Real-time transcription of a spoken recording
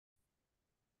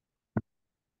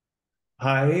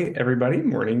Hi, everybody.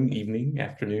 Morning, evening,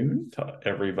 afternoon to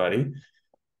everybody.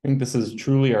 I think this is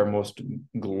truly our most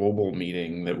global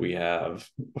meeting that we have,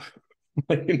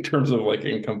 like in terms of like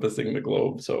encompassing the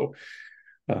globe. So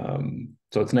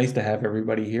it's nice to have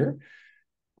everybody here.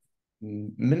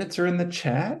 Minutes are in the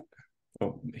chat.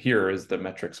 Oh, here is the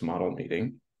metrics model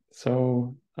meeting.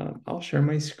 I'll share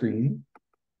my screen.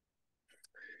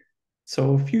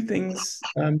 So a few things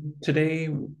today.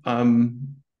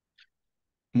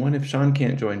 One, if Sean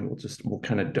can't join, we'll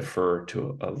kind of defer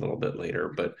to a little bit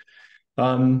later. But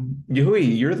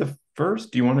Yahui, you're the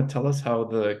first. Do you want to tell us how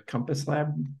the Compass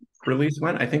Lab release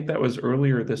went? I think that was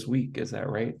earlier this week. Is that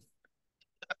right?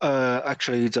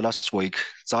 Actually, the last week,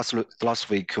 last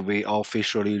week we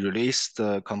officially released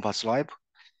the Compass Lab,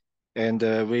 and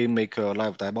we make a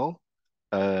live demo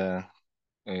uh,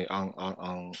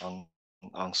 on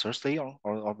Thursday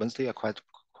or Wednesday. I quite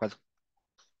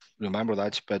remember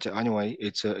that, but anyway,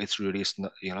 it's released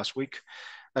in last week.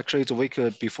 Actually, the week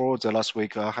before the last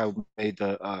week, I have made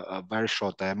a very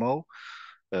short demo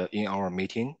in our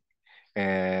meeting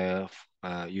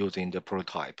using the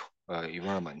prototype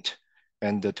environment.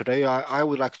 And today I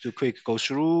would like to quick go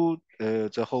through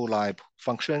the whole lab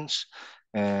functions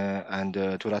and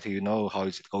to let you know how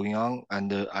it's going on.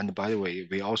 And by the way,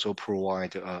 we also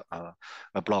provide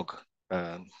a blog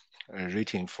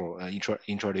written for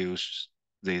introduce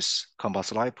this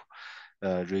Compass Lab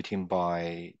written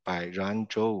by Ran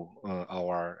Zhou,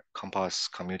 our Compass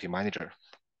community manager.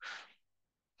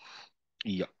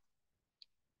 Yeah.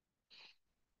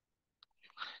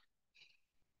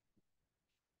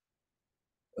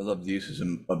 I love the uses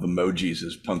of emojis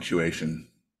as punctuation.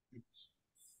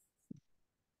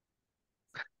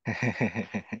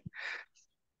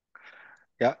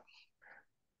 Yeah.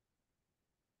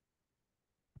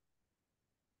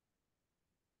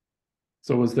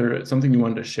 So was there something you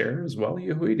wanted to share as well,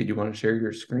 Yahui? Did you want to share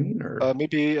your screen or?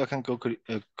 Maybe I can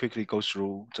quickly go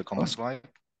through the Oh, Compass slide.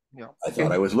 Yeah. I thought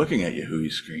Okay. I was looking at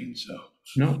Yahui's screen, so.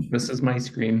 No, this is my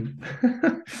screen.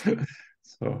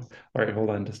 So, all right, hold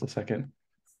on just a second.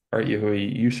 All right,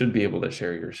 Yahui, you should be able to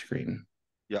share your screen.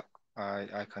 Yeah.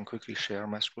 I can quickly share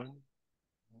my screen.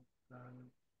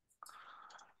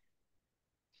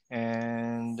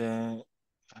 And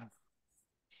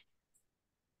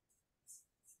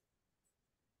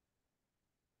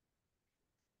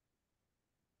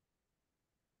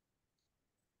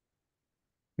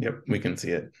Yep, we can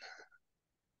see it.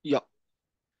 yeah.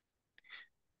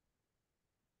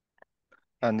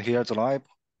 And here's the lab.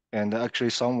 And actually,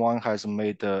 someone has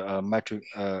made a metric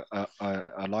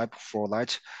a lab for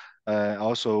that.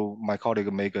 Also, my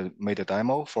colleague made a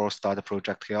demo for Start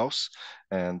Project CHAOSS,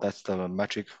 and that's the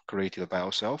metric created by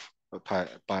ourselves by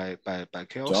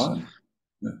CHAOSS. John?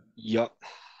 Yeah. Yeah.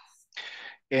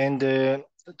 And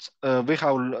we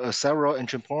have several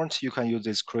entry points. You can use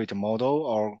this create a model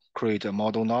or create a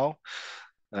model now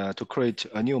to create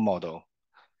a new model.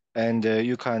 And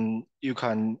you can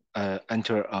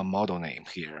enter a model name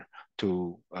here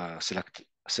to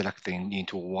selecting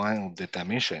into one of the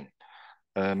dimension.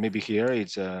 Maybe here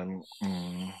it's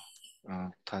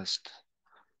test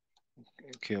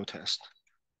kill test.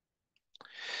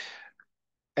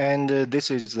 And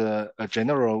this is a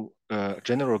general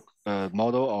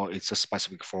model, or it's a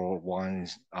specific for one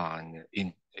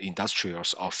in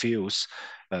industrials or fields.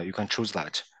 You can choose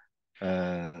that.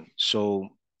 So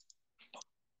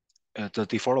the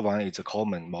default one is a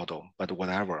common model, but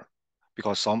whatever,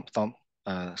 because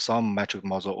some metric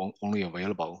model only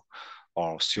available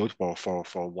or suitable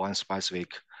for one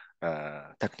specific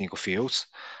technical fields.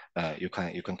 You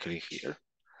can click here.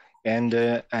 And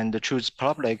choose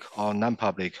public or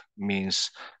non-public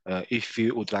means if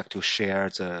you would like to share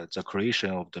the creation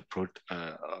of the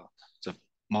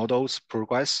model's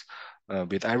progress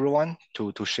with everyone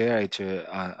to share it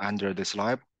under this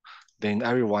lab, then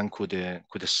everyone could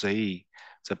see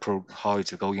how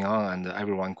it's going on, and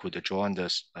everyone could join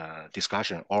this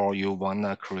discussion. Or you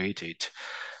wanna create it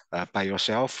by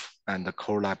yourself and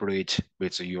collaborate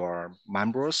with your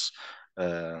members,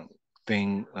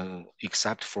 then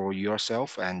except for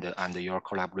yourself and your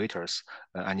collaborators,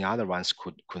 any other ones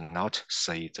could not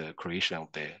see the creation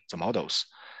of the models.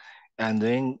 And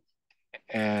then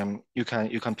you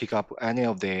can pick up any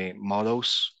of the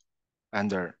models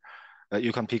under.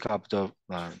 You can pick up the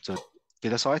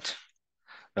data set.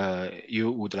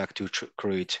 You would like to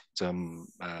create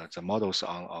the models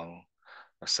on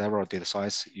several data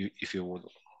sets. If you would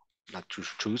like to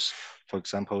choose, for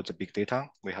example, the big data,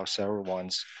 we have several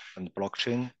ones, and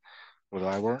blockchain,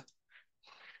 whatever,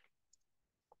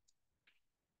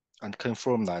 and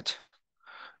confirm that.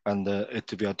 And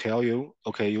it will tell you,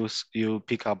 okay, you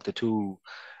pick up the two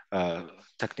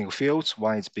technical fields.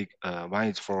 One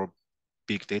is for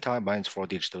big data, one is for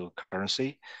digital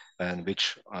currency, and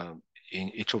which in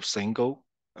each of single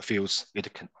fields it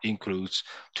includes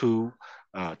two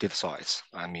data sites.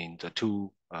 I mean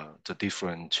the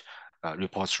different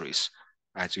repositories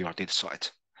as your data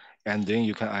site, and then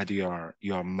you can add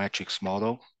your metrics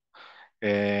model,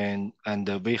 and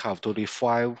we have totally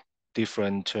 5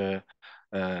 different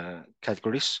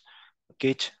categories: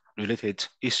 Git related,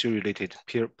 issue related,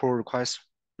 pull request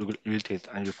related,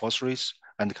 and repositories,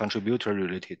 and contributor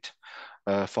related.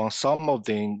 For some of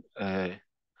the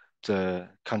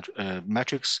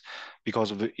metrics,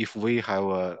 because if we have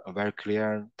a very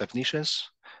clear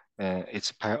definitions,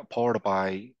 it's powered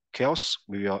by CHAOSS,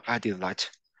 we will add that.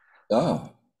 Oh,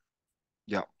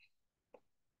 Yeah.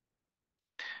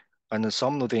 And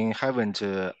some of them haven't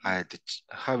been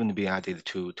added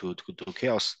to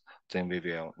CHAOSS, then we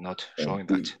will not showing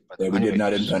that. But we did anyway,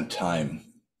 not invent time.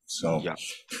 So yeah.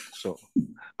 So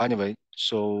anyway,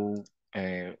 so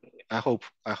I hope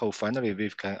finally we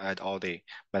can add all the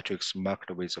metrics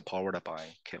marked with powered by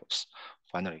CHAOSS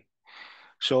finally.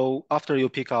 So after you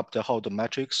pick up the whole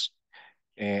metrics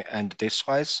and this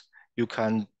size, you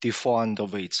can define the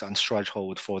weights and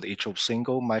threshold for each of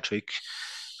single metric.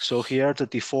 So here the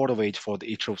default weight for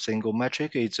each of single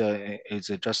metric is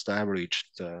just the average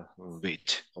the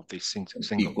weight of this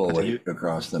single. equal But weight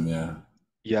across them, yeah.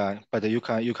 yeah, but you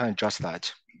can adjust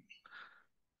that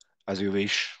as you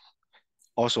wish.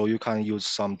 Also, you can use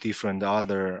some different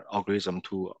other algorithm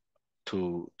to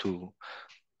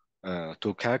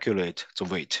calculate the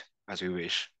weight as you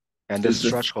wish. And this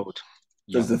threshold,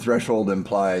 yeah. Does the threshold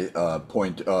imply a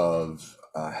point of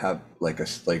have like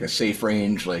a safe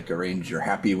range, like a range you're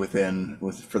happy within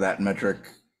for that metric,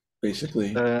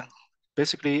 basically?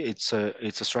 Basically, it's a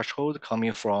threshold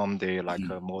coming from the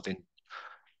more than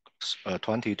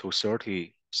 20 to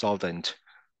 30,000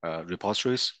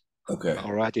 repositories. Okay.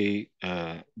 Already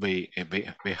we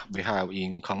have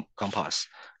in COMPASS,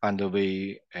 and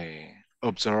we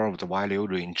observe the value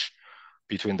range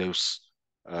between those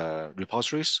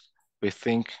repositories. We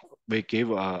think we give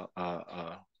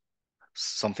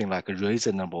something like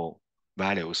reasonable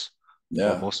values for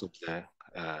Yeah. most of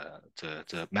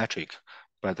the metric.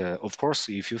 But of course,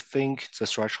 if you think the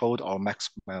threshold or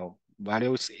maximal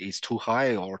values is too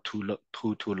high or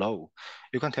too low,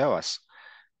 you can tell us.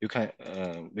 You can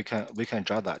we can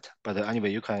adjust that. But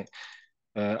anyway, you can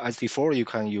as default you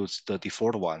can use the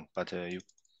default one. But you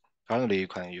currently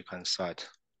you can set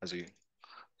as you.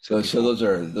 So Default.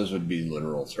 those would be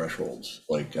literal thresholds,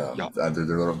 like Yeah.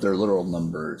 they're literal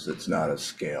numbers. It's not a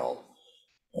scale.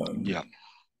 Yeah.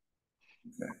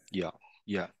 Okay.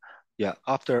 Yeah.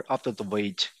 After the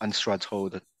weight and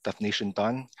threshold definition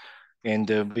done, and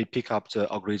we pick up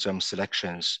the algorithm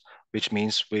selections, which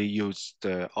means we use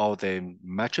all the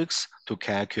metrics to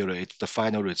calculate the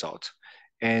final result.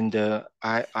 And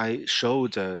I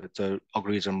showed the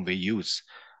algorithm we use.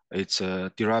 It's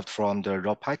derived from the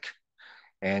ROPAC,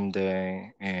 and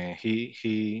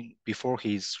he before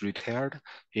he's retired,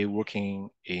 he working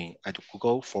at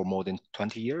Google for more than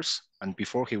 20 years, and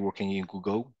before he working in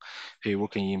Google, he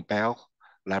working in Bell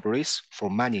libraries for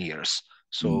many years.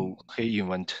 So he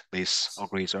invented this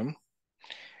algorithm,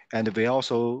 and we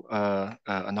also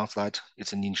announced that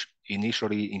it's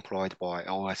initially employed by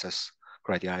OSS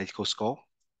credit analytical score,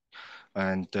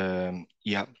 and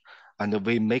yeah, and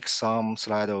we make some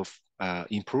slide of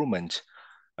improvement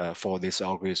for this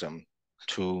algorithm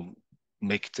to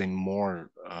make them more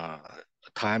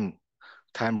time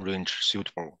range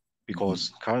suitable,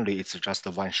 because currently it's just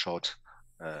a one shot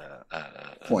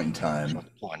Point in time.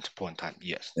 point time.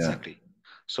 Yes, Yeah. exactly.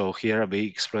 So here we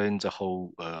explain the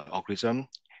whole algorithm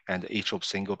and each of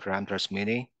single parameters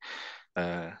meaning.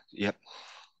 Yep.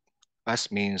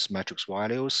 S means matrix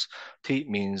values, T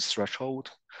means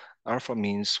threshold, alpha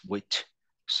means weight.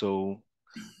 So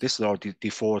this is our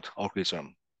default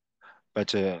algorithm.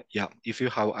 But yeah, if you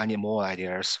have any more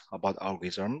ideas about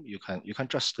algorithm, you can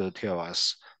just tell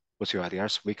us what's your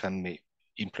ideas. We can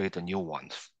implement a new one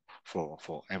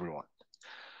for everyone.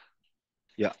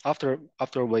 Yeah, after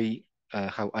we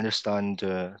have understand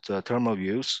the thermal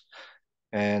views,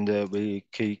 and we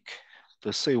click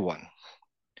the C one.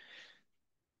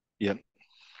 Yeah.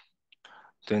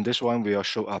 Then this one will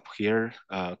show up here,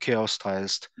 chaos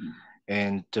test,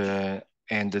 and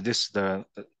this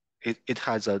it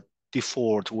has a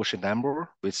default version number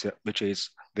which is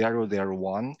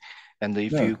 001, and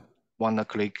if you want to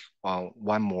click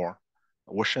one more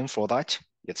version for that,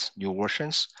 it's new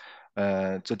versions.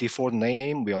 The default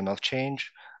name will not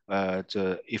change,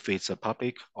 if it's a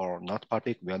public or not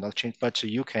public will not change, but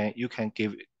you can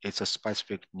give it a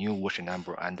specific new version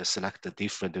number and select the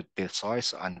different data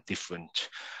size and different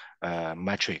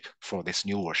metric for this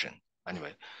new version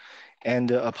anyway.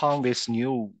 And upon this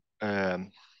new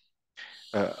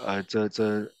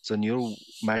the new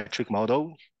metric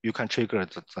model, you can trigger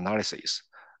the analysis.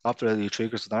 After you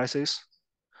triggers analysis,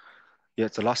 yeah,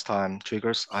 the last time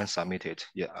triggers unsubmitted.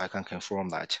 Yeah, I can confirm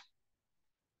that.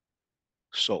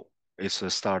 So it's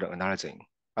start analyzing,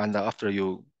 and after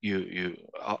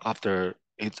after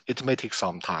it may take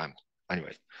some time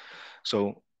anyway.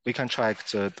 So we can track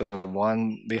the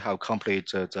one we have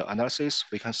complete the analysis.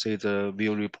 We can see the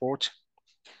view report,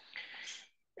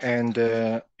 and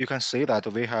you can see that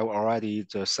we have already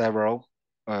the several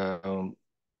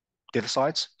data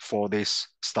sets for this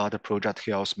starter project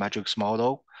health metrics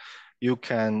model. You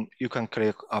can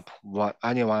click up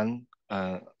any one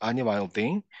of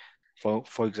them.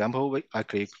 For example, I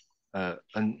click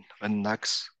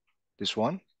next this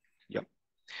one. Yep.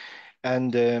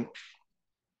 And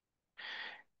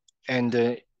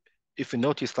if you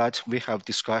notice that we have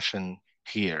discussion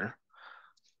here,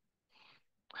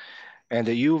 and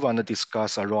you want to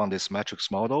discuss around this metrics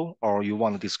model, or you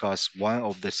want to discuss one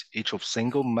of this each of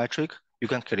single metric, you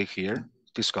can click here,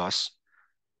 discuss,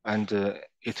 and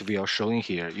it will showing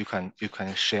here. You can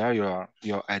share your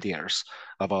ideas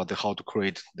about how to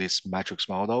create this metrics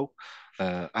model,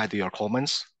 add your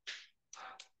comments.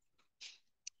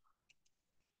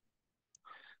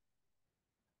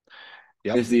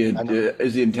 Yep. Is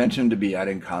the intention to be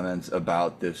adding comments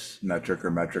about this metric or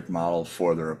metric model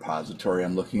for the repository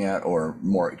I'm looking at, or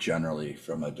more generally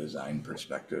from a design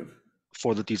perspective?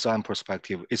 For the design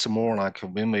perspective, it's more like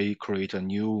when we create a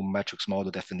new metrics model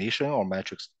definition or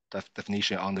metrics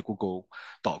definition on the Google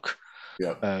Doc.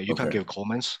 Yeah. You can give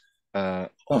comments.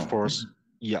 Of course,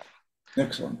 yeah.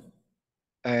 Excellent.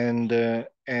 And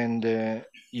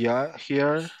yeah,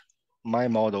 here my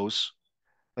models.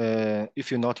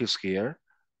 If you notice here,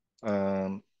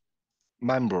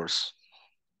 members.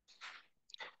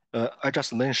 I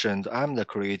just mentioned I'm the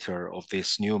creator of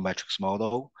this new metrics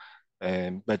model,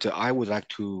 but I would like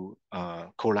to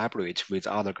collaborate with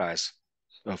other guys.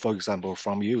 For example,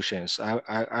 from you, Shens,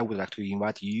 I would like to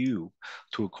invite you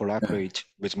to collaborate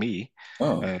with me,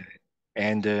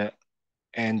 and I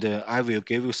will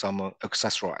give you some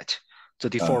access right. The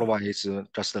default one is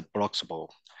just blockable.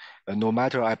 No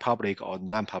matter I public or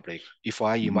non-public, if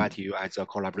I invite you as a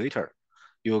collaborator,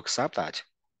 you accept that.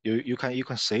 You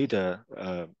can say the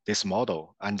this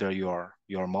model under your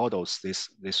models this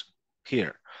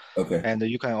here. Okay. And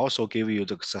you can also give you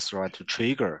the access right to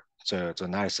trigger the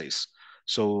analysis.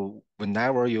 So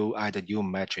whenever you add a new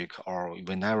metric or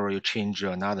whenever you change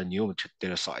another new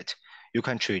data set, you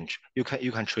can change, you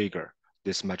can trigger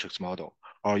this metrics model,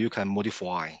 or you can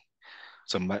modify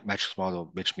the metrics model,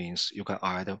 which means you can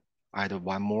add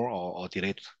one more or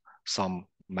delete some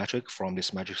metric from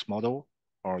this metrics model,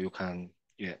 or you can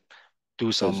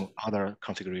do some other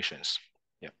configurations.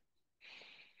 Yeah.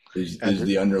 Is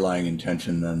the underlying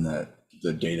intention then that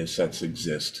the data sets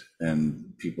exist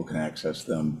and people can access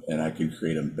them, and I can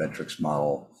create a metrics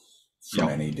model from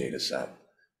any data set?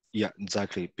 Yeah,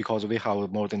 exactly. Because we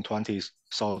have more than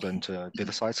 20,000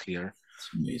 data sets here.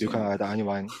 You can add any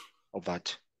one of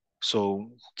that.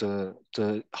 So the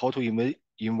how to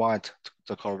invite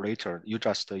the collaborator, you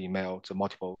just email the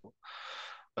multiple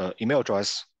email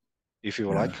address if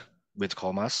you like with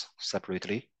commas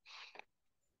separately.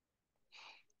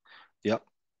 Yeah.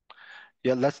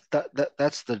 Yeah,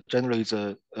 that's the generally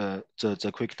the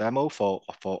quick demo for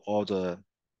all the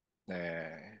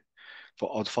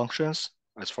functions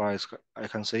as far as I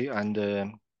can see,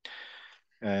 and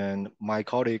my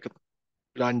colleague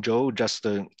Ranzhou just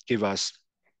give us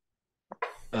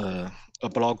a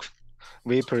blog.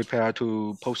 We prepare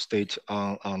to post it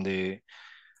on the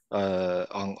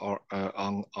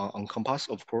on Compass,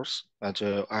 of course. But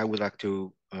I would like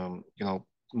to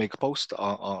make a post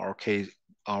on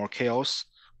our CHAOSS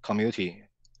community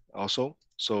also.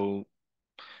 So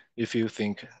if you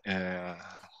think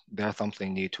there's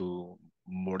something need to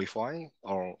modify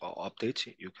or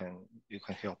update, you can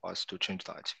help us to change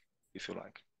that if you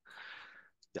like.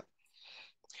 Yeah.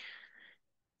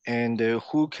 And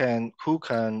who can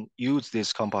use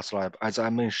this Compass Lab? As I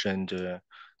mentioned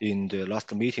in the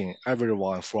last meeting,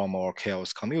 everyone from our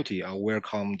CHAOSS community are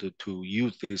welcomed to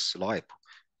use this lab,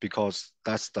 because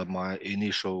that's my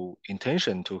initial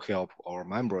intention, to help our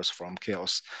members from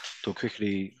CHAOSS to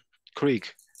quickly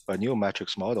create a new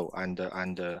metrics model and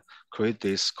create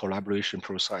this collaboration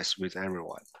process with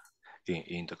everyone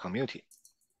in the community.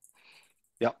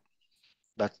 Yeah,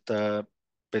 that's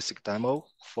basic demo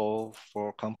for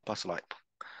Compass Lab.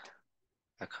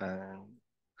 I can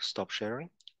stop sharing.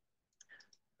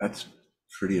 That's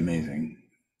pretty amazing.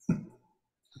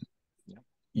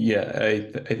 Yeah,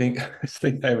 I think I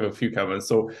think I have a few comments.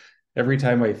 So every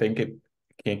time I think it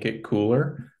can't get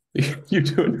cooler, you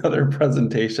do another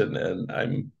presentation and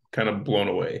I'm kind of blown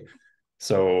away.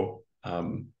 So yeah,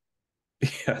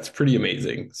 it's pretty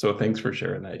amazing. So thanks for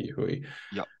sharing that, Yui.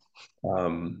 Yeah.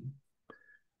 Um,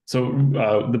 so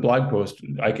the blog post,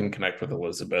 I can connect with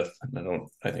Elizabeth.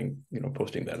 I think,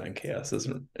 posting that on CHAOSS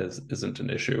isn't an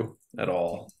issue at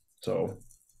all. So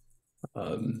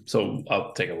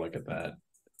I'll take a look at that.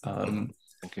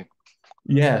 Thank you.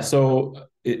 Yeah, so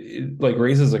it like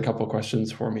raises a couple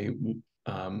questions for me.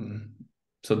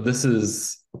 So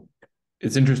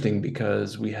it's interesting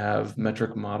because we have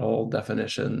metric model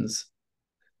definitions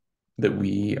that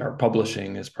we are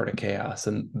publishing as part of CHAOSS,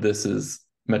 and this is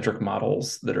metric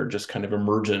models that are just kind of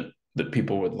emergent that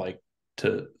people would like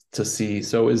to see.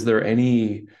 So is there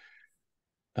any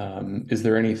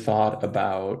thought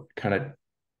about kind of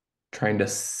trying to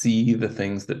see the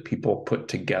things that people put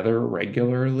together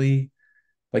regularly?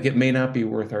 Like it may not be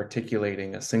worth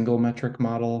articulating a single metric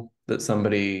model that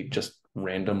somebody just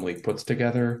randomly puts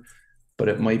together, but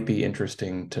it might be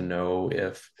interesting to know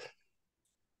if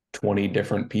 20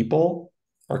 different people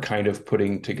are kind of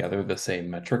putting together the same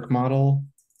metric model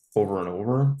over and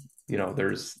over.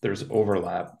 There's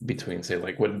overlap between, say,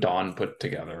 like what Don put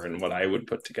together and what I would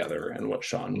put together and what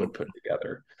Sean would put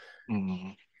together,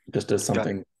 Mm, just as yeah,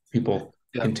 something people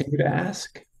yeah. continue to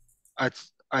ask.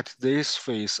 At this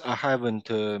phase, I haven't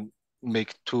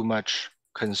make too much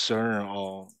concern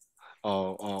or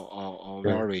Right.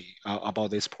 worry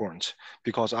about this point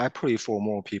because I pray for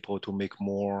more people to make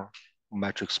more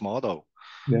metrics model,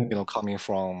 Yeah. coming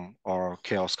from our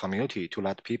chaos community to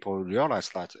let people realize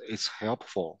that it's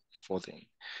helpful for them.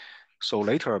 So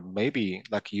later, maybe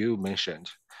like you mentioned,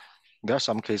 there are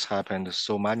some cases happened,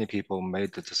 so many people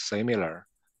made the similar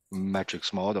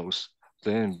metrics models.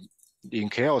 Then in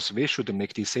chaos, we should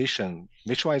make decision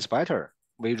which one is better.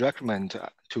 We recommend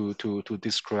to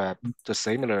describe the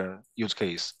similar use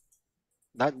case.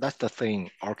 That's the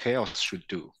thing our chaos should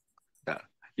do. Yeah.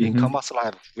 In Mm-hmm. Compass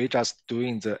Lab, we're just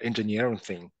doing the engineering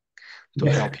thing to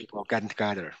Yeah. help people get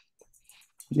together.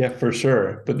 Yeah, for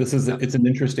sure. But Yeah. it's an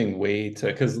interesting way to,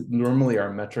 because normally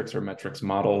our metrics or metrics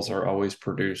models are always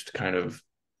produced kind of,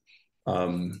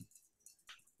 um,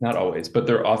 not always, but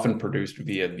they're often produced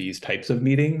via these types of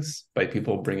meetings by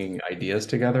people bringing ideas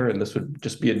together. And this would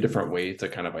just be a different way to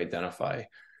kind of identify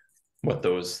what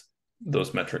those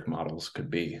metric models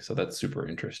could be. So that's super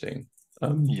interesting.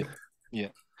 Yeah. Yeah.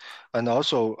 And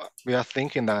also, we are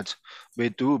thinking that we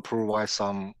do provide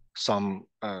some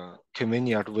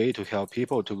convenient way to help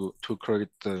people to create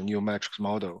the new metrics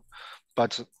model,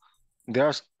 but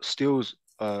there's still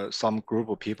some group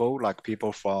of people, like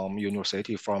people from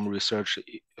university, from research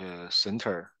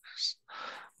center,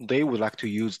 they would like to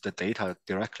use the data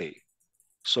directly.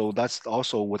 So that's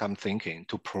also what I'm thinking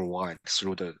to provide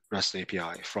through the REST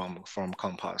API from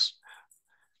Compass.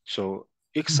 So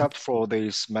except for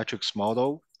this metrics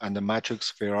model and the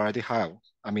metrics we already have,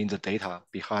 I mean the data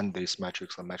behind this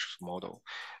metrics and metrics model,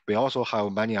 we also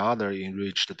have many other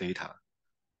enriched data.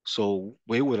 So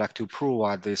we would like to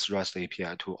provide this REST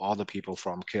API to other people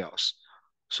from CHAOSS.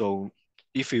 So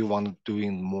if you want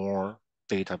doing more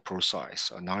data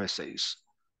process analysis,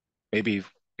 maybe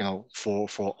for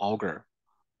Augur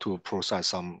to process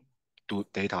some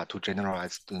data to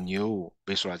generate the new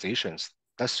visualizations,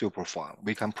 that's super fun.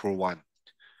 We can provide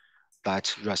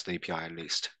that REST API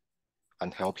list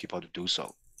and help people to do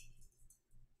so.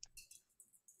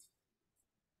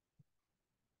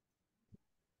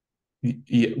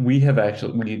 Yeah, we have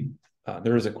actually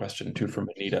there is a question too from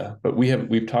Anita, but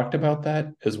we've talked about that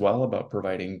as well, about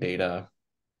providing data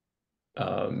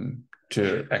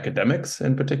to academics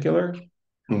in particular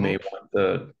who may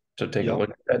want to take a Yeah, look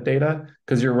at that data.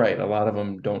 Because you're right, a lot of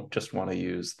them don't just want to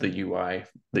use the UI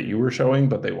that you were showing,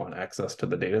 but they want access to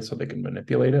the data so they can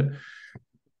manipulate it.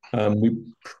 We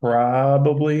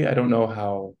probably, I don't know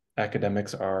how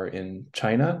academics are in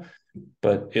China,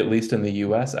 but at least in the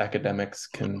US, academics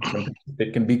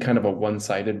it can be kind of a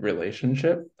one-sided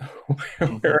relationship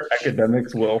where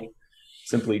academics will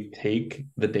simply take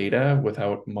the data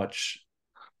without much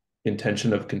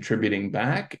intention of contributing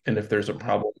back. And if there's a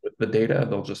problem with the data,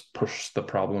 they'll just push the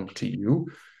problem to you.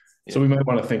 yeah, So we might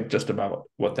want to think just about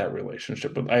what that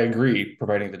relationship, but I agree,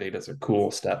 providing the data is a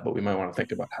cool step, but we might want to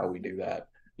think about how we do that.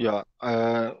 yeah.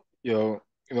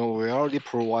 We already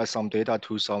provide some data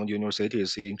to some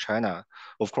universities in China,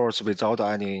 of course, without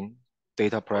any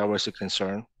data privacy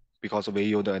concern, because we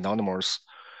use the anonymous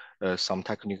some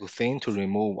technical thing to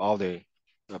remove all the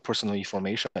personal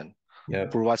information. Yeah.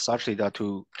 Provide such data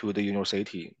to the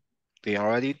university. They are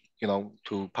ready,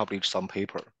 to publish some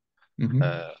paper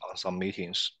on some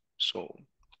meetings. So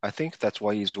I think that's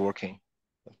why it's working.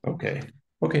 Okay.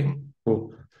 Okay.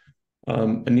 Cool.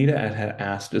 Anita had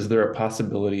asked, is there a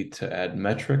possibility to add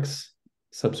metrics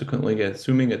subsequently,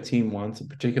 assuming a team wants a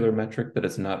particular metric that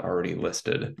is not already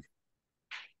listed?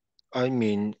 I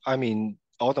mean,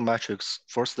 all the metrics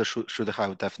first should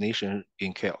have definition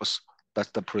in CHAOSS.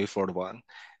 That's the preferred one,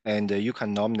 and you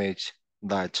can nominate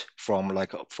that from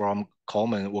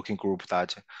common working group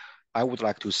that I would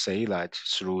like to say that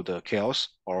through the CHAOSS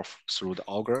or through the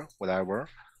Augur, whatever,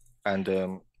 and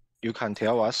you can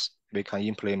tell us we can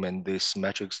implement these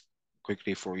metrics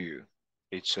quickly for you.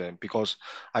 It's because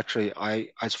actually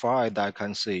as far as I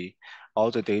can see,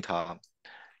 all the data,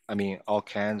 all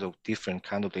kinds of different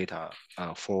kind of data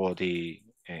for the,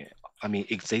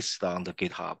 exists on the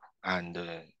GitHub and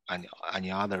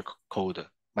any other code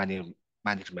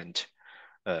management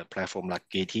platform like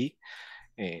Git.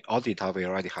 All data we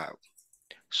already have.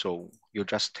 So you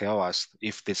just tell us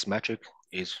if this metric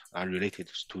is related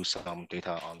to some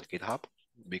data on the GitHub,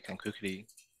 we can quickly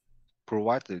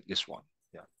provide this one.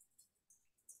 Yeah.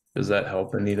 Does that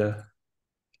help, Anita?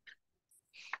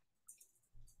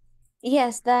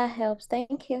 Yes, that helps.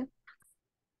 Thank you.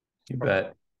 You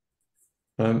bet.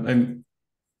 I'm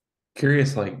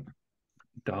curious, like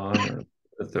Don or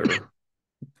Arthur,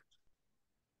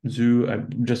 Zhu,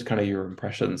 I'm just kind of your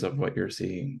impressions of what you're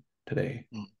seeing today.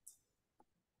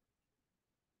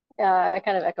 I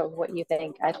kind of echo what you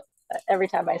think. Every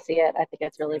time I see it, I think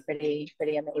it's really pretty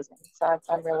amazing. So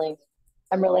I'm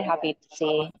really happy to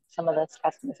see some of this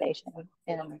customization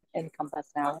in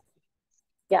Compass now.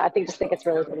 Yeah, I just think it's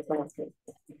really cool.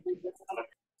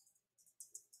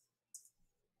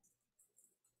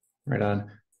 Right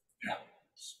on.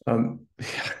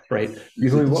 Right.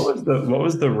 Usually, what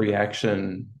was the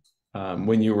reaction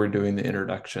when you were doing the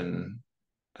introduction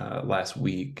last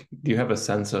week? Do you have a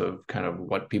sense of kind of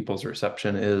what people's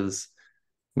reception is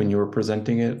when you were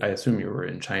presenting it? I assume you were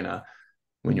in China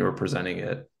when you were presenting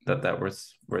it, that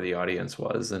was where the audience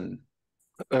was. And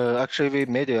actually, we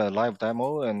made a live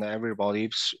demo, and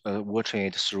everybody's watching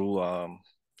it through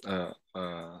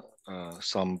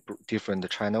some different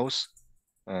channels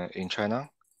in China.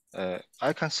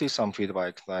 I can see some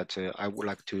feedback that I would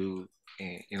like to,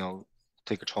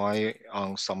 take a try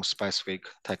on some specific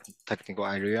technical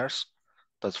areas.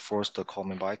 That's first the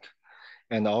comment back,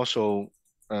 and also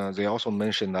they also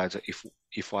mentioned that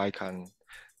if I can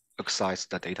access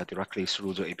the data directly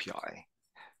through the API,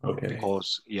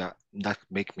 because that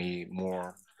make me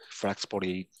more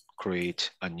flexibly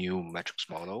create a new metrics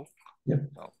model. Yeah.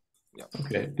 So, yeah.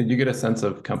 Okay. Did you get a sense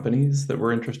of companies that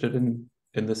were interested in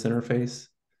this interface?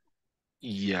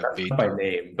 Yeah, not by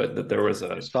name, but that there was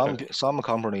some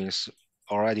companies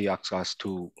already ask us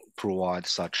to provide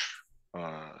such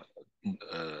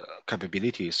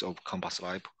capabilities of Compass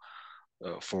Lab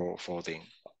for them.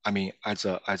 As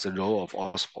a role of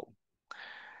OSPO,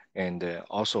 and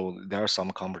also there are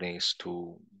some companies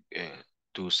to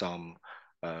do some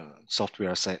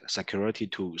software security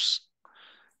tools.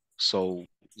 So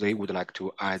they would like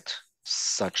to add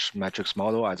such metrics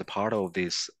model as a part of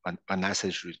this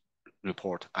analysis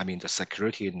report. The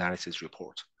security analysis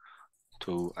report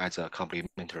as a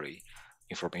complementary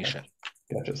information.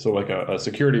 Gotcha. So like a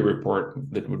security report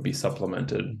that would be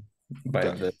supplemented by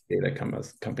the data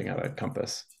coming out of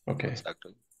Compass. Okay.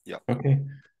 Exactly. Yeah. Okay.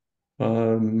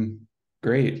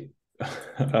 Great.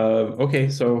 Okay.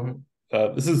 So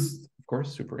this is of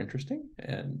course super interesting,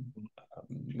 and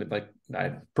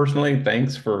I personally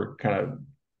thanks for kind of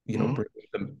bringing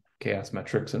the CHAOSS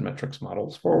metrics and metrics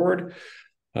models forward.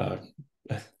 I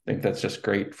think that's just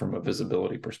great from a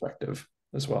visibility perspective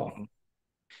as well.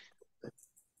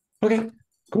 Okay,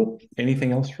 cool.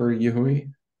 Anything else for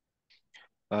Yehui?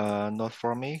 Not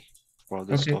for me for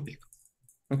this topic.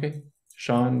 Okay.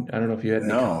 Sean, I don't know if you had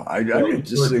any comments. I mean,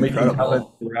 just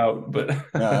incredible throughout, but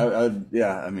I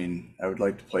would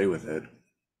like to play with it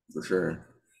for sure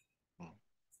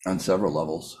on several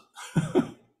levels.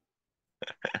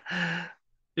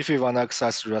 If you want to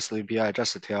access REST API,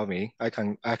 just tell me. I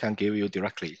can give you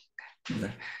directly.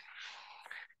 Okay.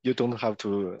 You don't have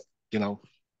to,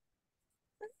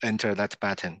 enter that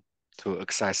button to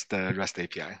access the REST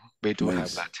API. We do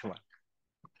have that one.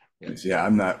 Yeah,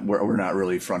 we're not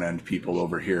really front end people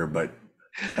over here, but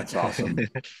that's awesome.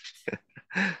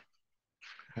 All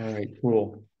right,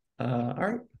 cool. All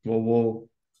right, well, we'll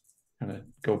kind of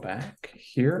go back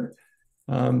here.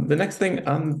 The next thing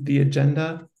on the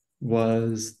agenda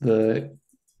was the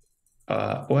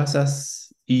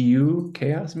OSS EU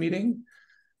CHAOSS meeting?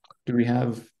 Do we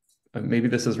have, maybe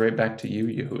this is right back to you,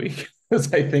 Yui,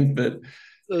 because I think that.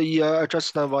 Yeah, I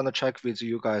just want to check with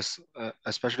you guys,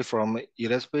 especially from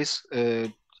Elizabeth.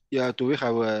 Yeah, do we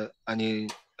have any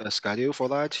schedule for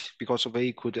that? Because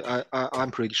we could,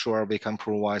 I'm pretty sure we can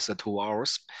provide the 2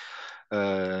 hours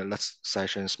let's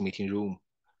sessions meeting room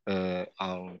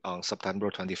on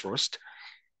September 21st.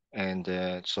 And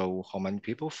so how many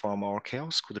people from our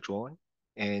CHAOSS could join,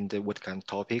 and what kind of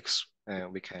topics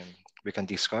we can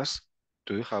discuss?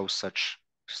 Do you have such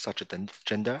a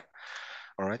agenda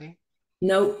already?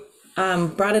 Nope.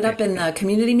 Brought it up in the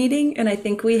community meeting, and I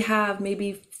think we have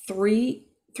maybe three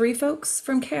folks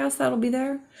from CHAOSS that'll be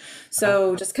there.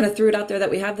 So just kind of threw it out there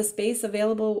that we have the space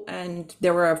available, and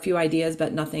there were a few ideas,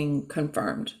 but nothing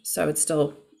confirmed. So it's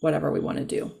still whatever we want to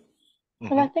do.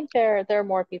 And I think there are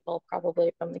more people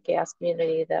probably from the CHAOSS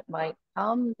community that might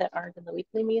come that aren't in the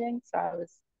weekly meeting. So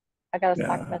I got a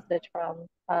Slack message from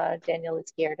Daniel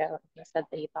Izquierdo, and he said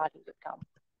that he thought he would come.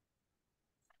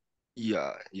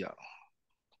 Yeah.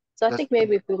 So I think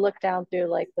maybe if we look down through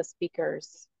like the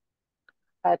speakers,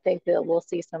 I think that we'll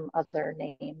see some other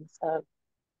names of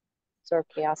sort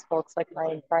of CHAOSS folks, like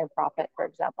Brian Prophet, for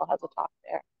example, has a talk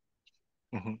there.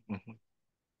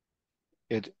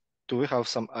 Do we have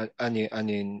some any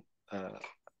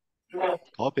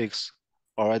topics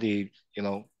already,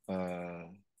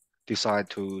 decide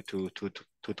to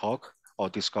talk or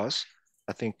discuss?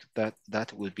 I think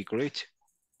that would be great.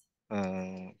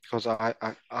 Because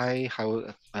I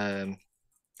have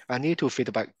I need to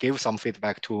give some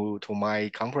feedback to my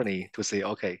company to say,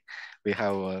 okay, we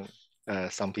have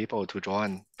some people to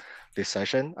join this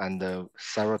session, and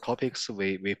several topics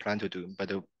we plan to do.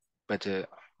 But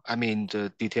I mean,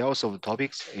 the details of the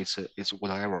topics is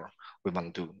whatever we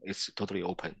want to do. It's totally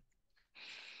open.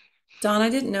 Don, I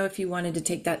didn't know if you wanted to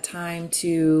take that time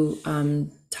to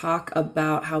talk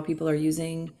about how people are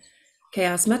using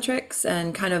CHAOSS metrics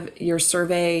and kind of your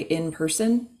survey in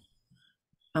person.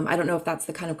 I don't know if that's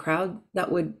the kind of crowd that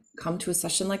would come to a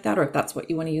session like that, or if that's what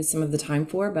you want to use some of the time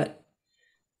for, but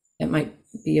it might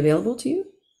be available to you.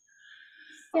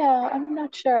 Yeah, I'm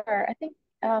not sure. I think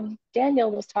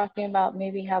Daniel was talking about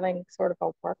maybe having sort of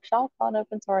a workshop on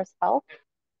open source health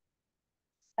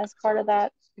as part of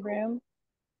that room.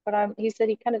 But he said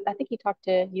I think he talked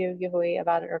to you, Yuhui,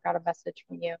 about it, or got a message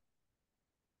from you.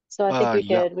 So I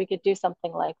think we could do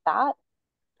something like that,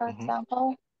 for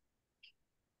example.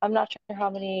 I'm not sure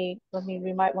how many. I mean,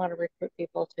 we might want to recruit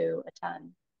people to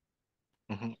attend.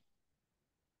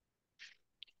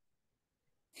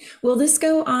 Will this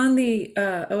go on the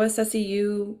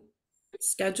OSSEU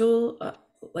schedule,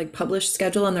 like published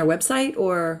schedule on their website,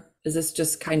 or is this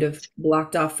just kind of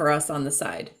blocked off for us on the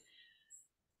side?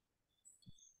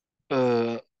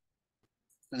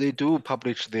 They do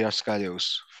publish their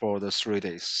schedules for the 3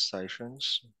 days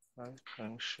sessions. I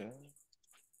can share.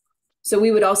 So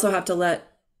we would also have to let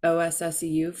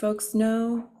OSSEU folks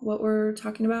know what we're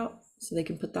talking about, so they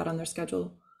can put that on their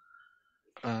schedule.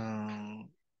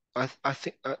 I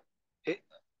think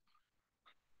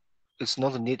it's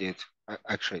not needed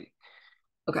actually.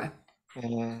 Okay.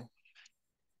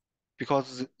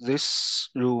 Because this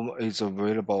room is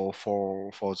available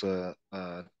for the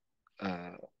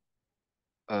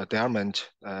diamond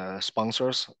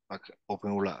sponsors like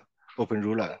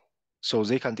OpenRuler, so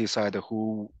they can decide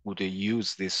who would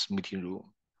use this meeting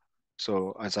room.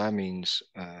 So as I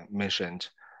mentioned,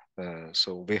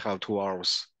 so we have 2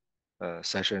 hours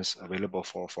sessions available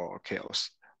for CHAOSS.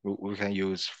 We can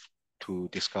use to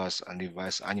discuss and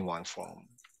advise anyone from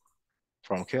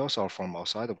CHAOSS or from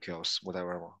outside of CHAOSS,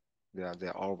 whatever.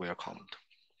 They're all welcomed.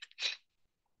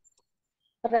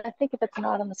 But I think if it's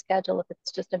not on the schedule, if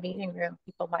it's just a meeting room,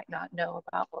 people might not know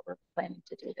about what we're planning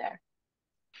to do there.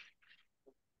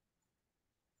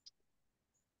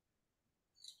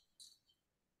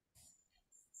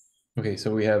 Okay,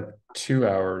 so we have 2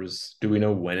 hours. Do we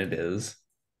know when it is?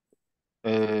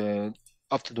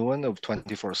 Afternoon of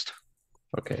 21st.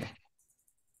 Okay.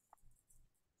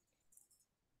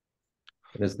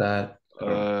 What is that?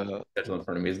 Schedule in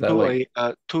front of me. Is that like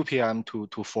 2 p.m. to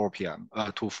 4 p.m.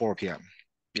 To 4 p.m.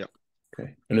 Yep.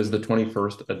 Okay. And is the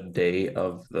 21st a day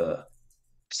of the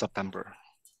September?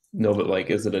 No, but like,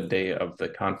 is it a day of the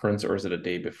conference or is it a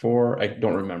day before? I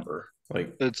don't remember.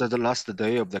 Like, it's the last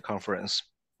day of the conference.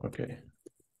 Okay.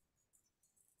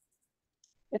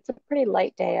 It's a pretty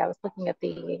light day. I was looking at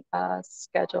the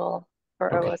schedule for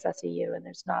OSSEU, and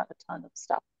there's not a ton of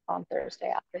stuff on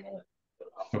Thursday afternoon.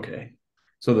 Okay.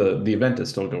 So the event is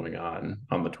still going on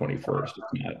the 21st.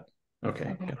 It's not.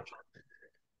 Okay. Gotcha.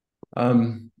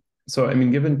 So I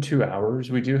mean, given 2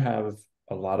 hours, we do have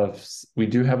we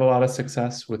do have a lot of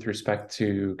success with respect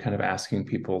to kind of asking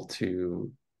people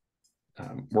to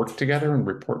work together and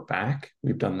report back.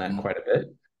 We've done that quite a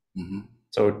bit.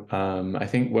 So I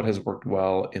think what has worked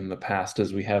well in the past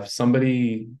is we have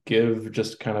somebody give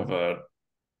just kind of a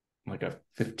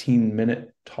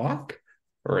 15-minute talk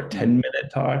or a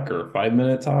 10-minute talk or a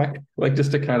 5-minute talk, like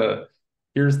just to kind of,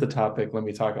 here's the topic, let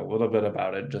me talk a little bit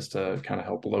about it, just to kind of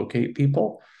help locate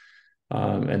people.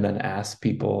 And then ask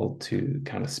people to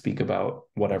kind of speak about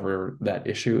whatever that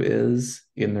issue is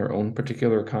in their own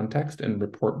particular context and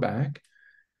report back.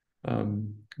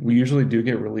 We usually do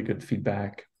get really good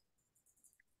feedback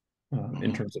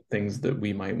in terms of things that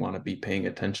we might want to be paying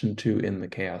attention to in the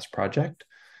CHAOSS project.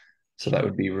 So that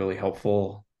would be really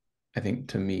helpful, I think,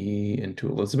 to me and to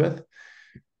Elizabeth.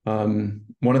 One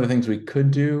of the things we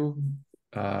could do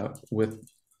with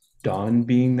Dawn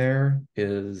being there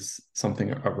is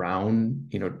something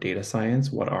around, data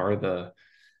science. What are the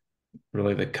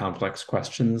complex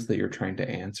questions that you're trying to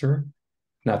answer?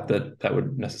 Not that that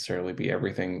would necessarily be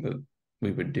everything that we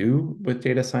would do with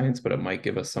data science, but it might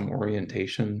give us some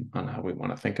orientation on how we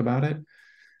want to think about it.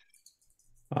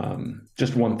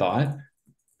 Just one thought.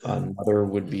 Another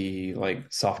would be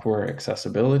like software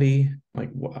accessibility. Like,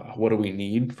 what do we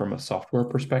need from a software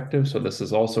perspective? So this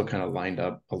is also kind of lined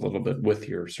up a little bit with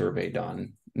your survey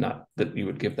done. Not that you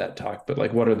would give that talk, but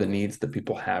like, what are the needs that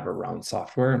people have around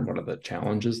software and what are the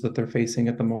challenges that they're facing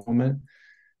at the moment?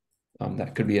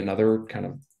 That could be another kind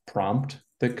of prompt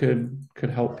that could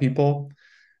help people.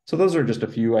 So those are just a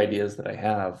few ideas that I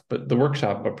have, but the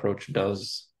workshop approach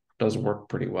does work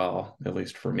pretty well, at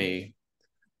least for me.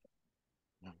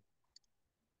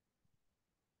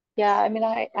 Yeah, I mean,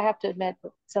 I have to admit,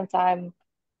 since I'm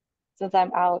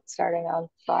out starting on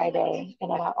Friday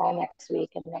and I'm out all next week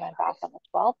and then I'm back on the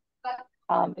 12th,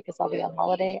 because I'll be on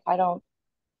holiday, I don't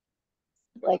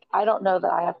know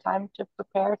that I have time to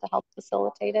prepare to help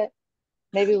facilitate it.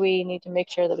 Maybe we need to make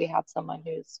sure that we have someone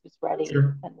who's ready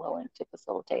and willing to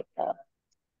facilitate the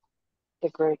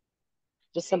group.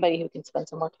 Just somebody who can spend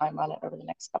some more time on it over the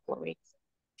next couple of weeks.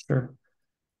 Sure.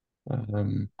 I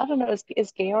don't know, is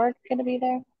Georg going to be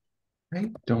there? I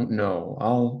don't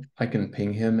know. I can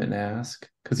ping him and ask,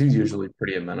 because he's usually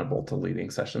pretty amenable to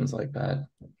leading sessions like that.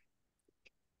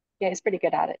 Yeah, he's pretty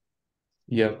good at it.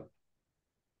 Yep.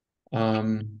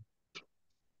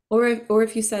 Or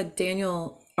if you said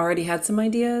Daniel already had some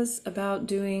ideas about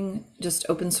doing just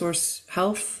open source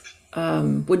health,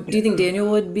 do you think Daniel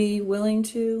would be willing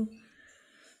to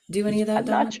do any of that?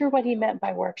 I'm not sure what he meant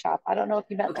by workshop. I don't know if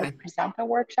he meant like present a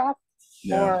workshop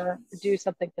or do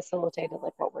something facilitated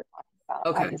like what we're talking about.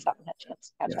 Okay. I just haven't had a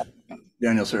chance to catch up.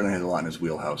 Daniel certainly has a lot in his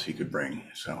wheelhouse he could bring,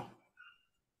 so.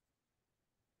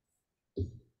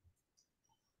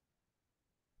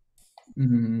 Do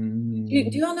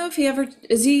you all know if he ever,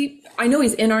 I know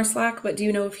he's in our Slack, but do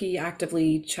you know if he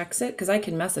actively checks it? Because I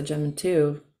can message him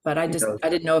too, but I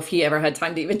didn't know if he ever had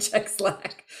time to even check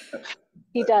Slack.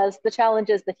 He does. The challenge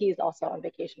is that he's also on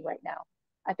vacation right now.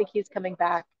 I think he's coming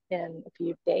back in a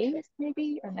few days,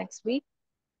 maybe, or next week.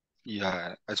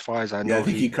 Yeah, as far as I know. Yeah, I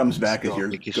think he comes back as you're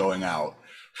vacation. going out.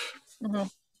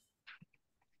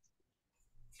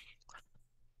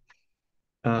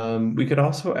 We could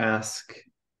also ask,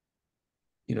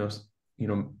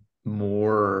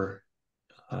 more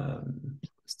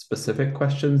specific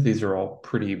questions. These are all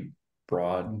pretty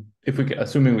broad.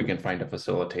 Assuming we can find a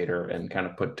facilitator and kind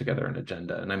of put together an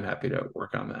agenda, and I'm happy to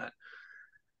work on that.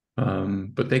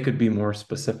 But they could be more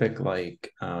specific,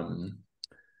 like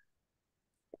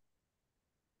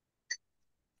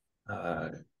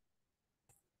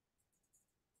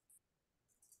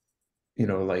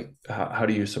like how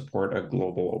do you support a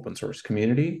global open source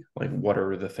community? Like, what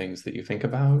are the things that you think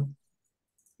about?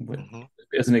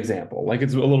 As an example, like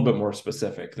it's a little bit more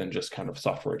specific than just kind of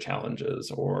software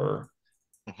challenges or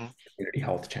community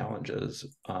health challenges,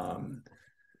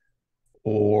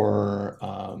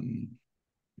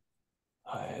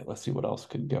 let's see what else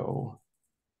could go.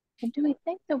 And do we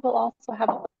think that we'll also have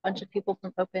a bunch of people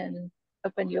from Open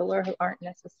Euler who aren't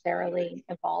necessarily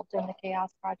involved in the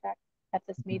CHAOSS project at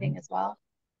this meeting as well?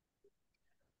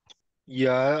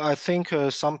 Yeah, I think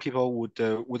some people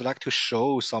would like to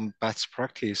show some best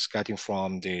practice getting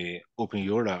from the Open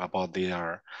Euler about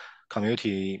their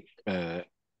community. I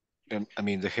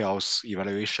mean the health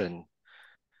evaluation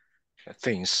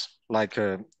things. Like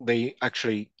they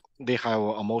have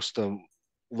almost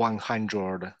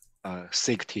 100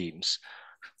 SIG teams.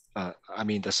 I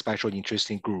mean the special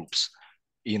interesting groups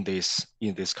in these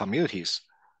communities.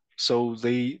 So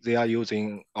they are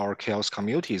using our CHAOSS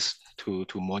communities to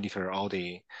monitor all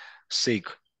the SIG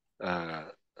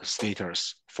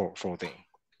status for them.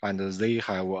 and they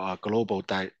have a global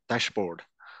dashboard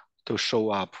to show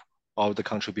up all the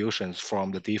contributions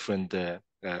from the different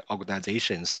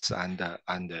organizations and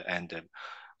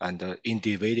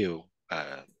individual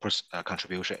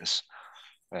contributions.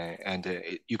 And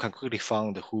you can quickly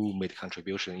find who made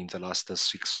contribution in the last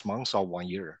 6 months or 1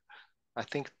 year. I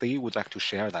think they would like to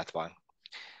share that one,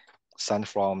 sent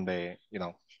from the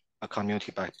a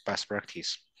community best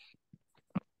practice.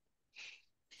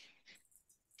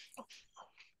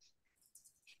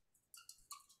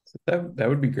 That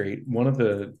would be great.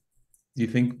 Do you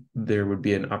think there would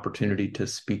be an opportunity to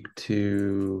speak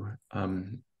to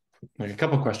like a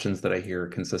couple of questions that I hear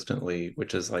consistently,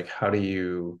 which is like how do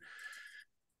you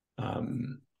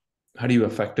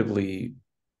effectively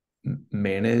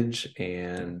manage,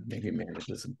 and maybe manage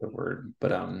isn't the word,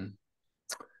 but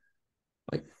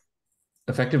like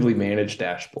effectively manage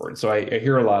dashboards. So I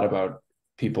hear a lot about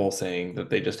people saying that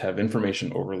they just have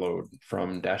information overload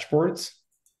from dashboards.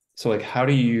 So like how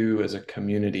do you as a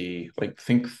community like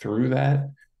think through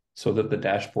that so that the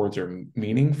dashboards are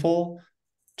meaningful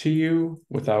to you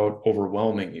without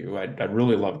overwhelming you? I'd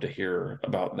really love to hear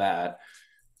about that.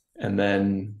 And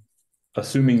then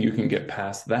assuming you can get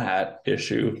past that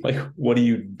issue, like what do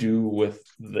you do with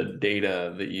the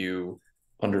data that you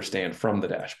understand from the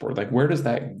dashboard? Like where does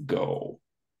that go?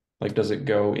 Like does it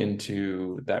go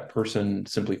into that person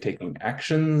simply taking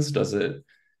actions? Does it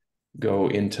go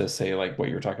into, say, like what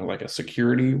you're talking, like a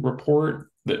security report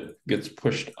that gets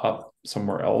pushed up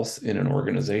somewhere else in an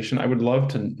organization? I would love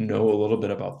to know a little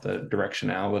bit about the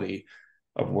directionality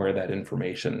of where that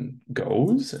information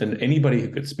goes, and anybody who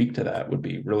could speak to that would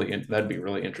be that'd be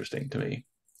really interesting to me.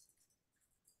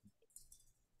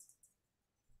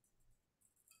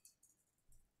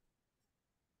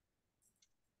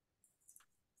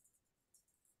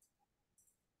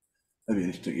 I'd be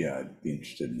interested. Yeah, I'd be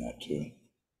interested in that too.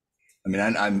 I mean,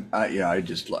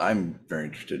 I'm very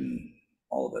interested in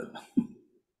all of it.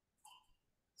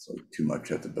 It's like too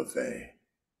much at the buffet.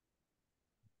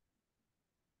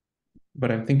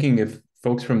 But I'm thinking if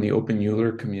folks from the Open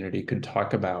Euler community could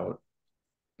talk about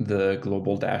the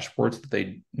global dashboards that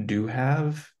they do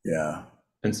have, Yeah,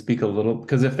 and speak a little,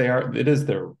 because if they are, it is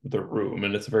their room,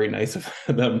 and it's very nice of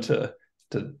them to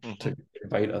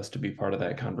invite us to be part of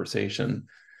that conversation.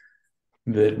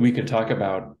 That we could talk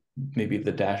about maybe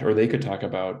or they could talk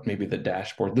about maybe the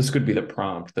dashboard. This could be the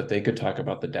prompt, that they could talk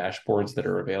about the dashboards that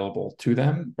are available to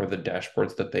them or the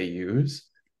dashboards that they use.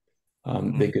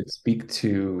 They could speak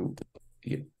to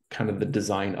kind of the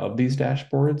design of these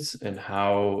dashboards and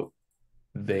how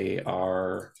they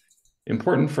are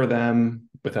important for them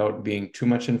without being too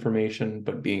much information,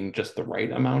 but being just the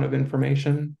right amount of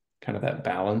information, kind of that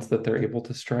balance that they're able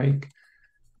to strike.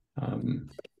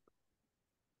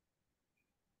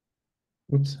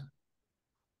 Oops.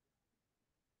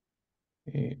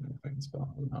 If I can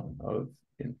spell amount of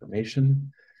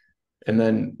information. And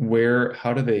then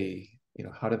how do they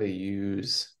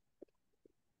use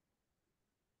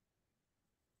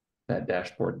that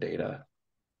dashboard data?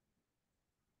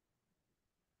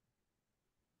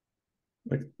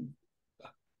 Like,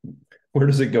 where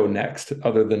does it go next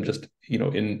other than just,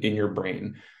 in your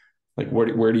brain? Like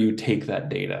where do you take that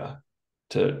data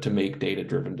to make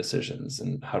data-driven decisions,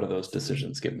 and how do those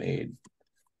decisions get made?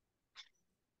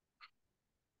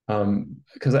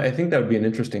 Because I think that would be an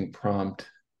interesting prompt,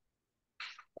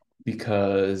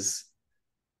 because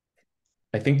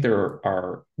I think there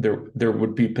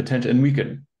would be potential, and we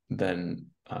could then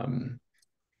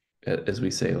as we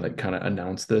say, like kind of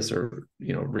announce this or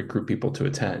recruit people to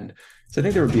attend. So I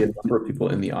think there would be a number of people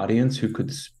in the audience who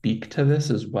could speak to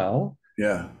this as well.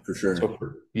 Yeah, for sure.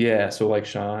 So like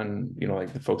Sean,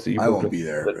 like the folks that you I won't be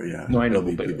there, but yeah, no, I know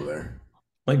there'll be people there.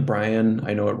 Like Brian,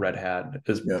 I know at Red Hat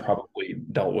has probably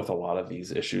dealt with a lot of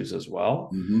these issues as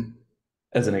well,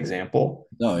 as an example.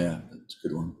 Oh yeah, that's a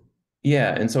good one.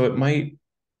 Yeah, and so it might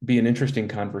be an interesting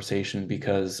conversation,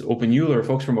 because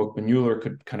folks from Open Euler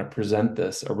could kind of present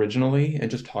this originally and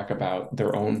just talk about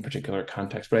their own particular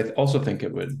context. But I also think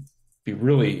it would be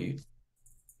really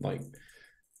like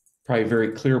probably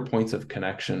very clear points of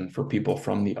connection for people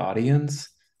from the audience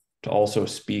to also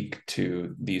speak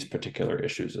to these particular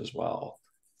issues as well.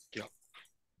 Yeah.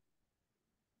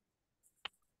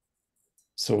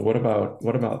 So what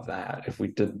about that? If we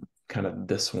did kind of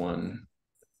this one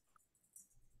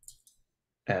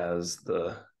as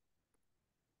the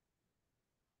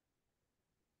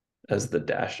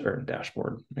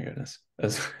dashboard, my goodness,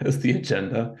 as the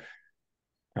agenda.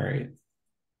 All right,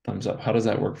 thumbs up. How does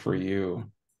that work for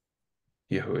you,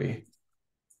 Yahui?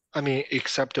 I mean,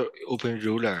 except the Open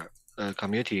Ruler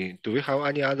community, do we have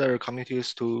any other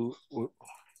communities to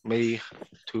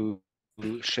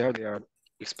share their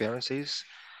experiences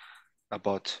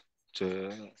about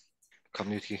the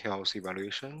community health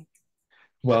evaluation.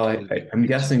 Well, That would be I'm great.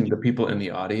 guessing the people in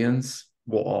the audience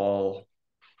will all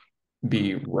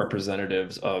be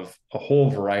representatives of a whole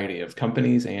variety of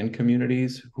companies and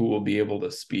communities who will be able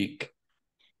to speak.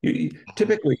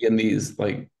 Typically in these,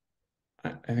 like,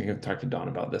 I think I've talked to Don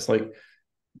about this, like,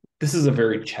 this is a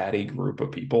very chatty group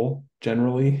of people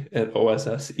generally at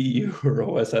OSS EU or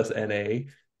OSS NA.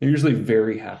 They're usually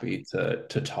very happy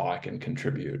to talk and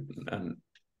contribute. And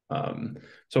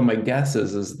so my guess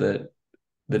is that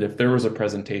if there was a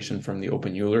presentation from the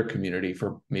Open Euler community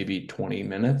for maybe 20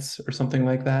 minutes or something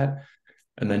like that,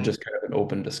 and then just kind of an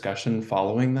open discussion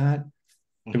following that,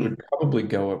 it would probably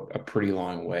go a pretty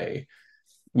long way.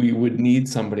 We would need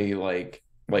somebody like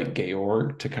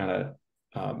Georg to kind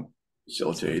of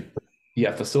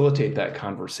facilitate that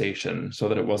conversation so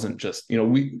that it wasn't just,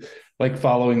 we, like,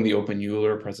 following the Open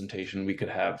Euler presentation, we could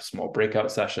have small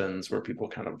breakout sessions where people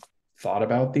kind of thought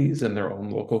about these in their own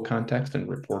local context and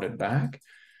reported back.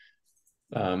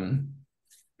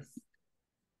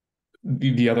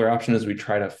 The other option is we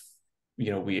try to,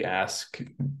 we ask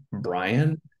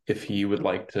Brian if he would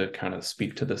like to kind of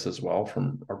speak to this as well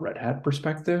from a Red Hat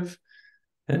perspective.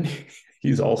 And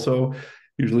he's also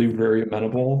usually very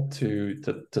amenable to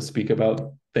speak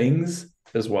about things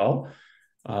as well.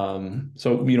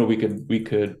 So, we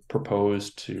could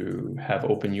propose to have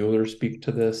Open Euler speak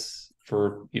to this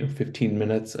for 15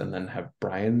 minutes, and then have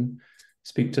Brian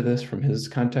speak to this from his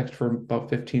context for about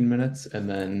 15 minutes, and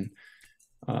then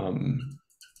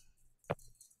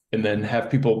have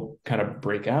people kind of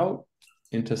break out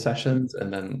into sessions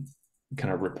and then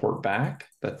kind of report back.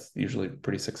 That's usually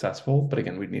pretty successful, but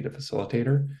again, we'd need a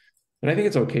facilitator. And I think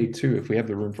it's okay too if we have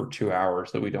the room for 2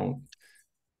 hours that we don't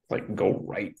like go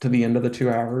right to the end of the 2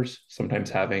 hours. Sometimes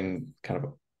having kind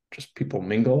of just people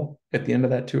mingle at the end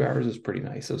of that 2 hours is pretty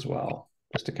nice as well,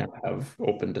 just to kind of have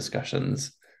open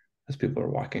discussions as people are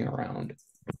walking around.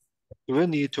 Do we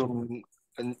need to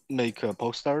make a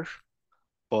poster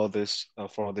for this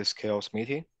CHAOSS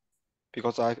meeting?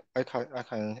 Because I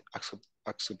can ask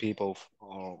people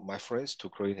or my friends to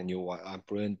create a new one and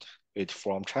bring it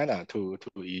from China to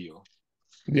EU.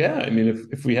 Yeah, I mean,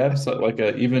 if we have like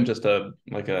even just a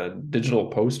digital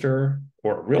poster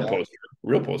or a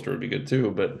real poster would be good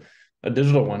too, but a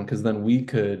digital one, because then we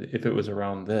could, if it was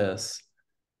around this,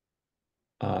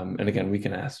 and again,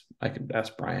 I could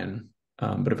ask Brian,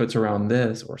 but if it's around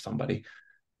this or somebody,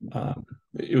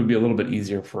 it would be a little bit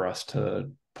easier for us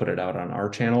to put it out on our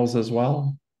channels as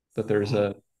well, that there's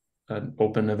an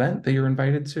open event that you're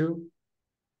invited to.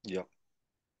 Yeah.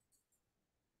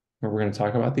 Where we're going to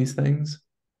talk about these things.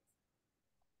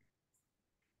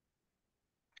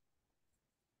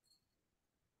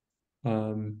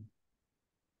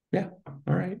 Yeah,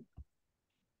 all right.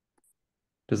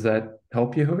 Does that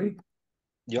help you, Hui?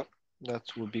 Yep, that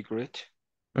would be great.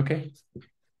 Okay.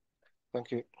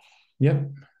 Thank you. Yep.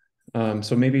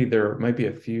 So maybe there might be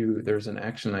there's an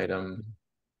action item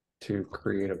to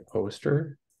create a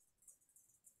poster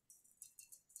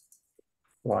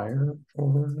flyer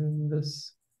for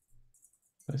this.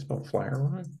 Did I spell flyer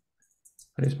wrong?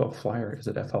 How do you spell flyer? Is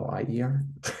it F-L-I-E-R?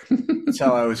 That's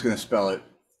how I was going to spell it.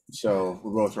 So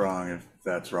we're both wrong if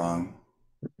that's wrong.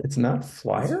 It's not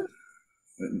flyer?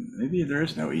 Maybe there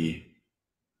is no E.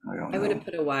 I don't know. I would have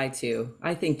put a Y too.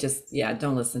 I think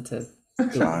don't listen to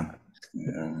John.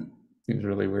 Yeah. Seems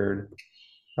really weird.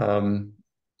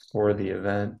 For the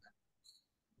event,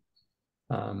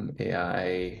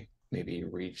 AI maybe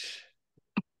reach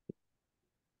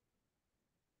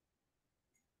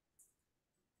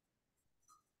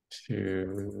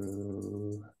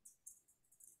to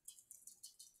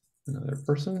another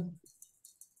person.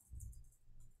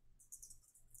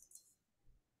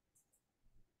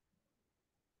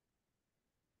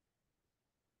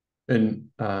 And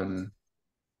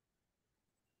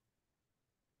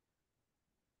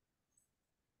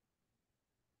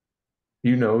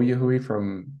Yahui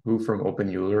from Open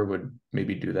Euler would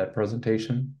maybe do that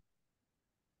presentation?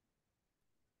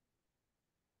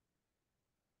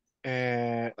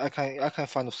 I can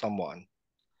find someone.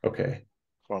 Okay.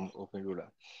 From Open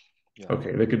Euler. Yeah.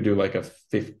 Okay, they could do like a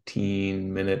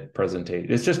 15-minute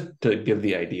presentation. It's just to give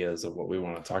the ideas of what we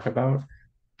want to talk about.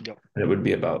 Yep. And it would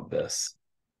be about this.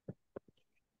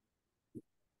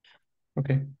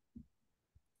 Okay.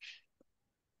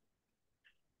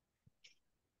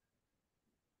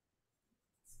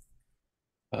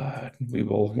 We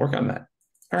will work on that.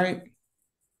 All right.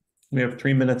 We have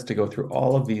 3 minutes to go through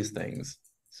all of these things.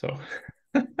 So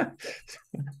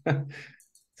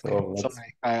So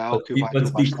Sorry, I occupy too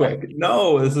let's be much time. quick.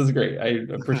 No, this is great.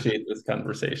 I appreciate this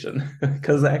conversation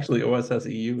because actually OSS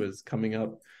EU is coming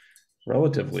up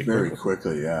relatively Very quickly.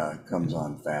 quickly, yeah, it comes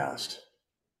on fast.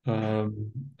 All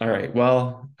right.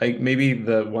 Well, maybe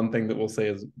the one thing that we'll say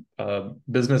is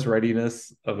business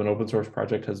readiness of an open source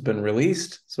project has been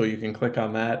released. So you can click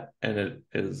on that and it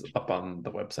is up on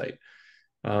the website.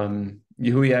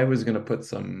 Yuhui, I was going to put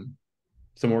some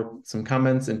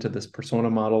comments into this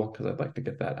persona model because I'd like to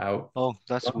get that out. Oh,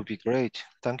 that would be great.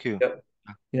 Thank you. Yep.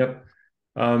 Yep.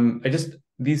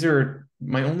 These are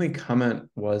my only comment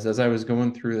was as I was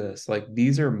going through this, like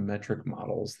these are metric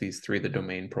models, these three, the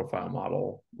domain profile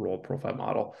model, role profile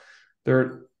model.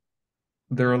 They're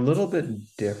a little bit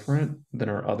different than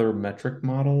our other metric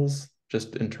models,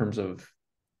 just in terms of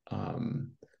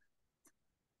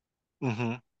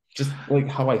just like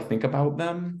how I think about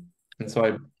them. And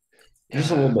so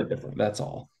just a little bit different, that's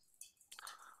all.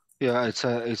 Yeah, it's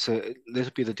a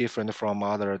little bit different from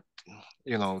other,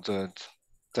 the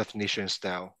definition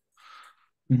style.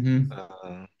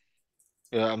 Yeah,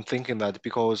 I'm thinking that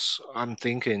because I'm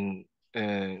thinking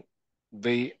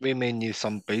we may need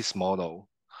some base model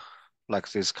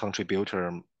like this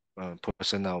contributor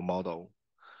personnel model.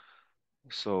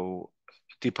 So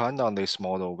depend on this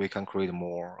model, we can create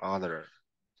more other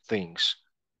things.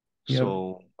 Yep.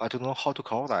 So I don't know how to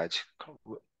call that.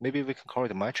 Maybe we can call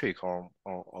it a metric or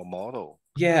model.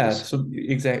 Yeah, so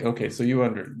exactly. Okay, so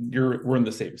we're in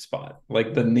the same spot.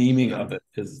 Like the naming of it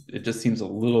just seems a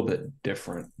little bit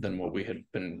different than what we had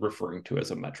been referring to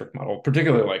as a metric model,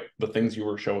 particularly like the things you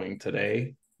were showing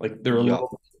today. Like they're a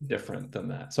little different than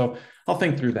that. So I'll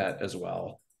think through that as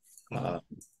well.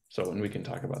 And we can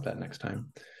talk about that next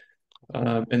time.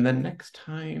 And then next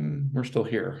time we're still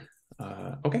here.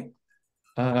 Okay.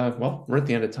 Well, we're at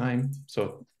the end of time.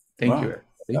 So thank you, everybody.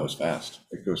 That was fast.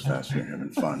 It goes fast when you're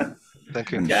having fun.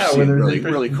 Thank you. And see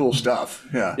really cool stuff.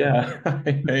 Yeah. Yeah, I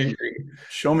agree.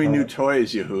 Show me new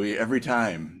toys, Yuhui, every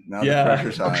time. Now the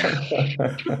pressure's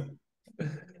on.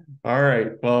 All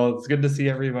right. Well, it's good to see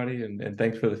everybody and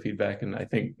thanks for the feedback. And I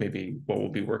think maybe what we'll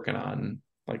be working on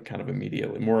like kind of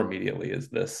more immediately is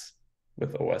this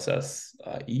with OSS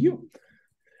EU.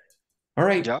 All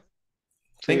right. Yep.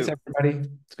 Thanks, everybody.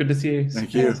 It's good to see you.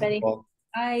 Thank you. Bye. Well,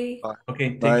 Bye.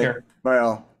 okay, take care. Bye,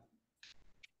 all.